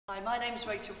Hi, my name's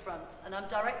Rachel Frantz and I'm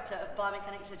Director of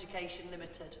Biomechanics Education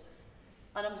Limited,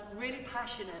 and I'm really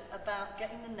passionate about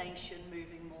getting the nation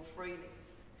moving more freely.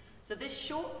 So this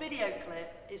short video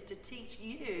clip is to teach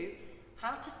you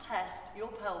how to test your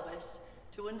pelvis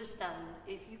to understand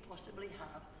if you possibly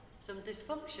have some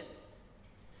dysfunction.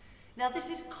 Now this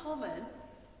is common,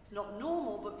 not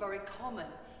normal, but very common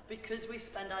because we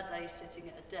spend our days sitting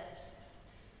at a desk.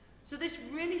 So this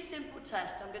really simple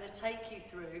test I'm going to take you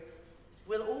through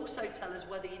will also tell us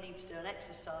whether you need to do an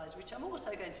exercise, which I'm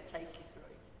also going to take you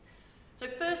through. So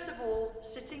first of all,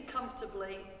 sitting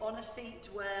comfortably on a seat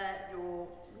where your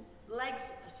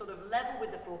legs are sort of level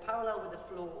with the floor, parallel with the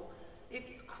floor. If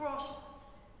you cross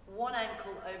one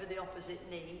ankle over the opposite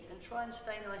knee and try and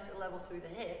stay nice and level through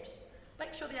the hips,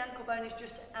 make sure the ankle bone is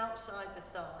just outside the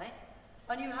thigh,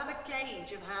 and you have a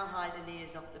gauge of how high the knee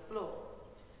is off the floor.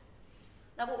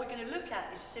 Now what we're going to look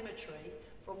at is symmetry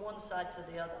from one side to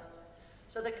the other.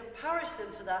 So the comparison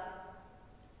to that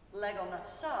leg on that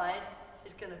side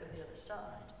is going to be the other side.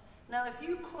 Now if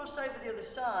you cross over the other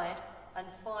side and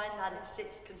find that it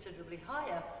sits considerably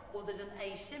higher, or there's an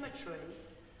asymmetry,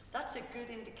 that's a good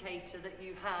indicator that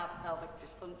you have pelvic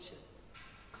dysfunction.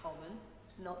 Common,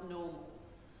 not normal.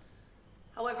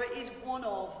 However, it is one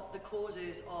of the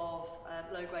causes of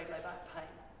low-grade low back pain.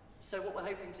 So what we're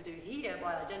hoping to do here,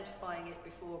 by identifying it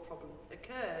before a problem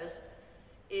occurs,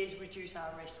 is reduce our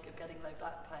risk of getting low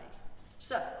back pain.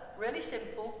 So, really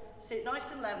simple, sit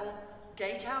nice and level,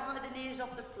 gauge how high the knee is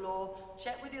off the floor,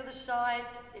 check with the other side.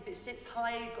 If it sits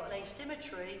higher, you've got an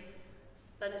asymmetry,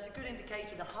 then it's a good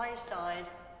indicator the higher side,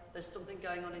 there's something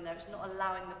going on in there. It's not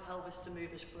allowing the pelvis to move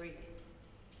as freely.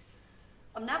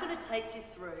 I'm now going to take you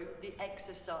through the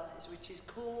exercise, which is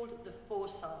called the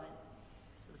 4-sign.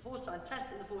 So the 4-sign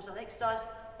test and the 4-sign exercise,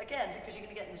 again, because you're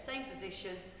going to get in the same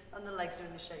position and the legs are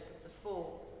in the shape of the 4.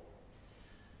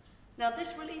 Now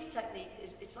this release technique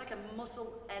it's like a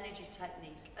muscle energy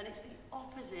technique, and it's the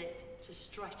opposite to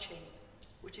stretching,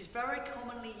 which is very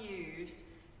commonly used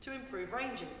to improve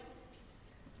ranges.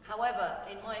 However,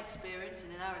 in my experience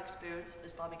and in our experience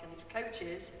as biomechanics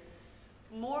coaches,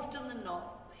 more often than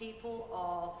not, people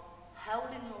are held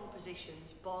in wrong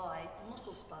positions by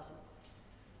muscle spasm.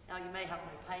 Now you may have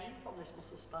no pain from this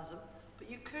muscle spasm,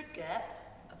 but you could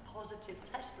get a positive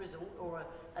test result or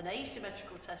an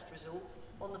asymmetrical test result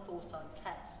on the 4-sign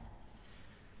test.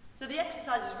 So the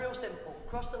exercise is real simple.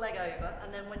 Cross the leg over,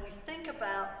 and then when you think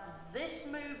about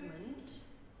this movement,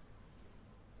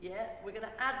 we're going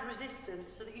to add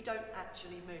resistance so that you don't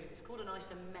actually move. It's called an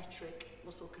isometric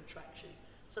muscle contraction.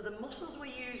 So the muscles we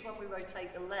use when we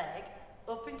rotate the leg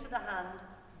up into the hand,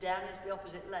 down into the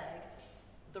opposite leg,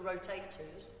 the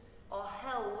rotators, are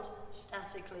held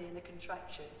statically in a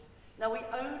contraction. Now we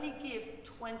only give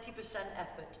 20%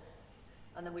 effort,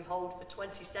 and then we hold for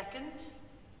 20 seconds,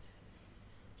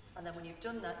 and then when you've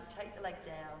done that, you take the leg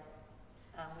down,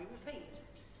 and we repeat.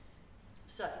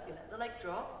 So you let the leg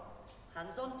drop,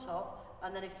 hands on top,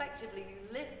 and then effectively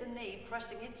you lift the knee,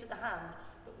 pressing into the hand,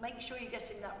 but make sure you're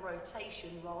getting that rotation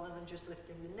rather than just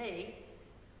lifting the knee.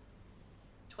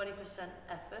 20%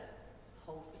 effort,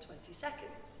 hold for 20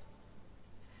 seconds.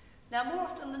 Now more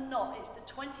often than not, it's the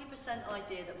 20%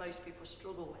 idea that most people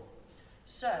struggle with.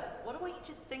 So what I want you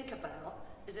to think about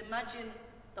is imagine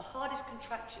the hardest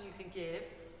contraction you can give,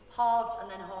 halved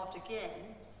and then halved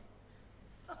again.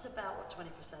 That's about what 20%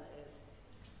 is.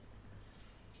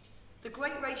 The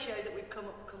great ratio that we've come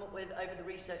up with over the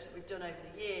research that we've done over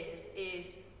the years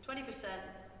is 20%,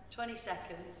 20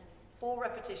 seconds, 4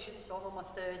 repetitions, so I'm on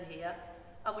my 3rd here,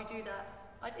 and we do that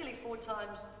ideally 4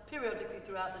 times periodically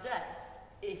throughout the day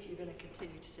if you're going to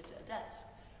continue to sit at a desk.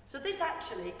 So this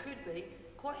actually could be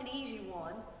quite an easy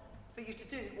one for you to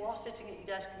do while sitting at your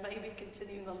desk, maybe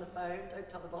continuing on the phone, don't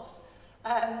tell the boss.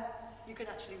 You can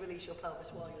actually release your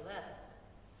pelvis while you're there.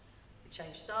 We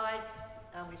change sides,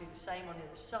 and we do the same on the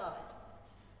other side.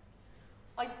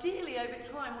 Ideally, over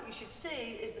time, what you should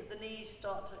see is that the knees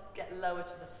start to get lower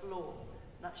to the floor.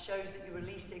 And that shows that you're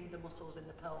releasing the muscles in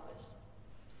the pelvis.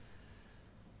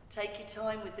 Take your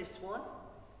time with this one.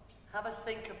 Have a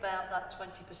think about that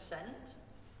 20%.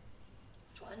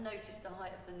 Try and notice the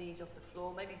height of the knees off the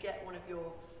floor. Maybe get one of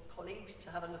your colleagues to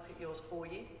have a look at yours for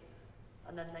you,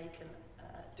 and then they can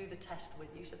do the test with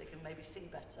you so they can maybe see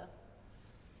better.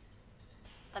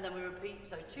 And then we repeat,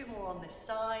 so 2 more on this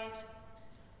side.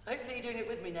 So hopefully you're doing it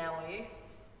with me now, are you?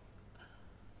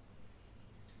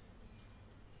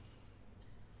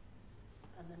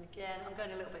 And then again, I'm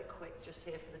going a little bit quick just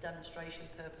here for the demonstration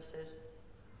purposes.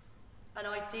 And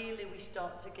ideally we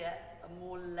start to get a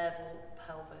more level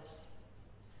pelvis.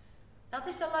 Now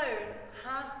this alone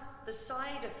has the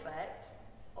side effect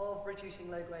of reducing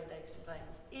low-grade aches and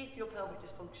pains. If your pelvic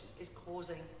dysfunction is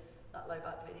causing that low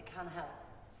back pain, it can help.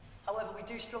 However, we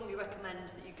do strongly recommend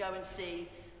that you go and see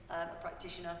a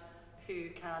practitioner who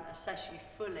can assess you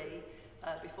fully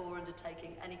before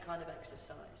undertaking any kind of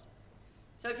exercise.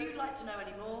 So if you'd like to know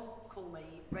any more, call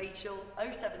me Rachel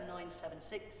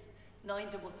 07976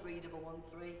 933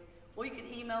 113, or you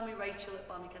can email me Rachel at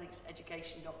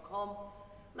biomechanicseducation.com.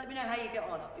 Let me know how you get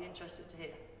on, I'd be interested to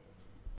hear.